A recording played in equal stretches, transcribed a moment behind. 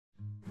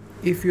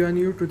If you are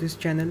new to this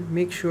channel,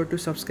 make sure to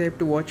subscribe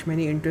to watch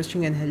many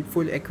interesting and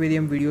helpful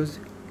aquarium videos,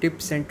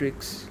 tips and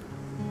tricks.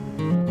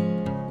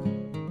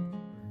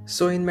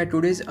 So in my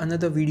today's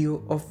another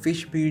video of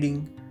fish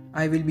breeding,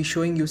 I will be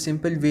showing you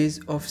simple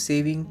ways of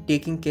saving,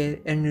 taking care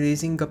and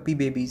raising guppy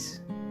babies.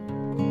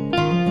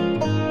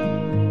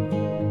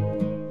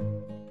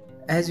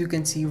 As you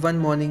can see, one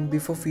morning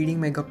before feeding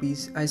my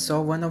guppies, I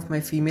saw one of my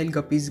female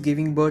guppies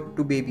giving birth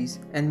to babies,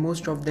 and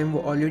most of them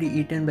were already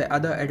eaten by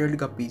other adult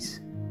guppies.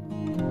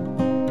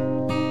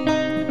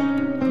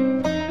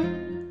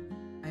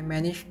 I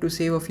managed to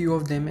save a few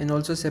of them and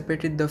also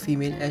separated the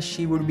female as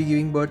she would be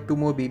giving birth to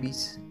more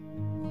babies.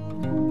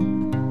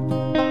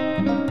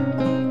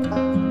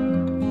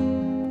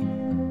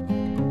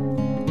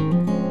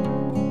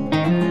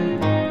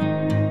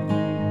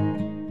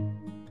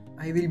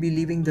 I will be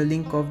leaving the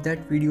link of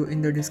that video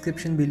in the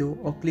description below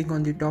or click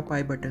on the top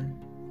I button.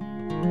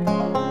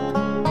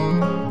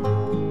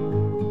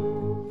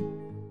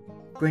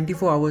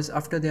 24 hours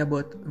after their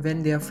birth,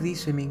 when they are free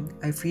swimming,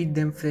 I feed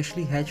them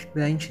freshly hatched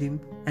brine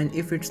shrimp, and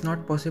if it's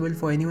not possible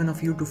for anyone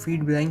of you to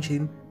feed brine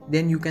shrimp,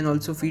 then you can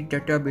also feed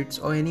tetrabits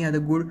or any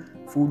other good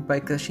food by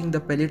crushing the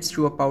pellets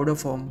to a powder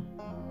form.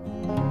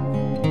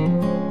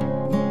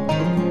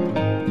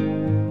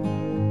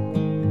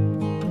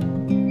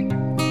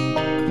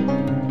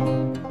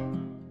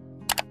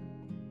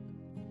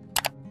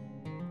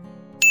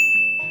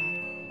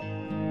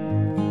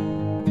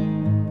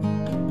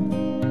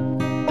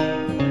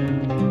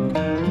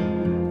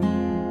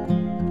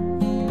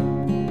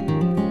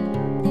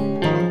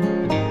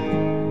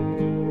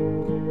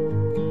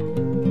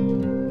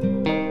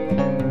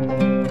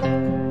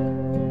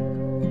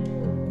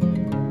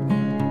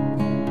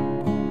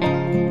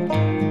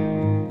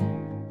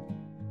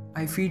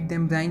 I feed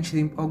them brine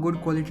shrimp or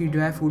good quality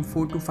dry food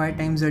 4 to 5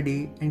 times a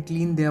day and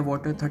clean their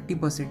water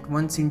 30%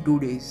 once in 2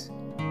 days.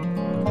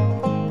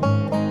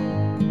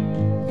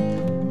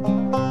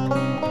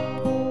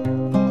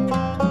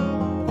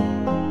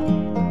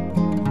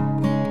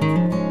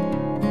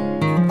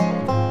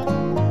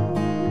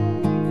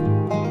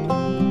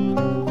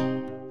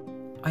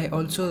 I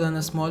also run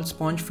a small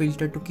sponge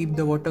filter to keep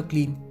the water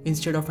clean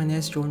instead of an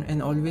acetone,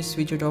 and always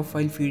switch it off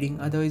while feeding,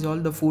 otherwise all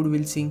the food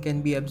will sink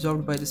and be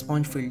absorbed by the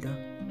sponge filter.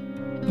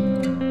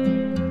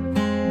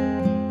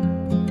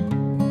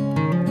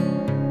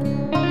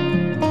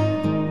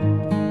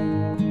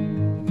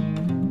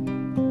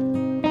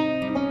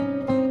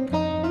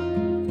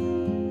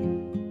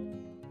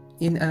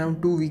 In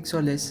around 2 weeks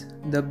or less,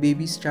 the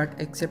babies start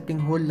accepting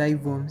whole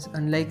live worms,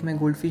 unlike my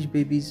goldfish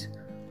babies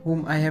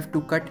whom I have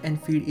to cut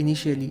and feed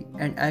initially,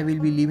 and I will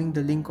be leaving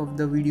the link of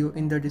the video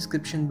in the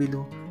description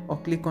below, or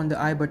click on the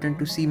I button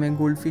to see my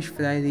goldfish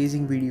fry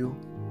raising video.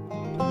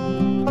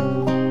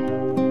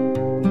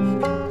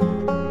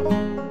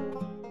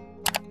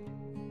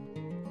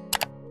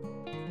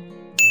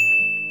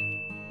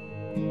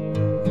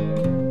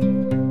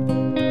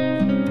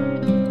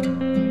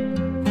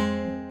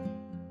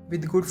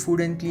 With good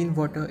food and clean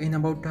water, in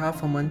about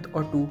half a month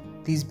or two,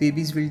 these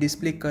babies will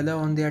display color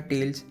on their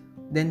tails,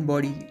 then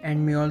body,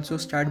 and may also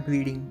start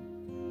breeding.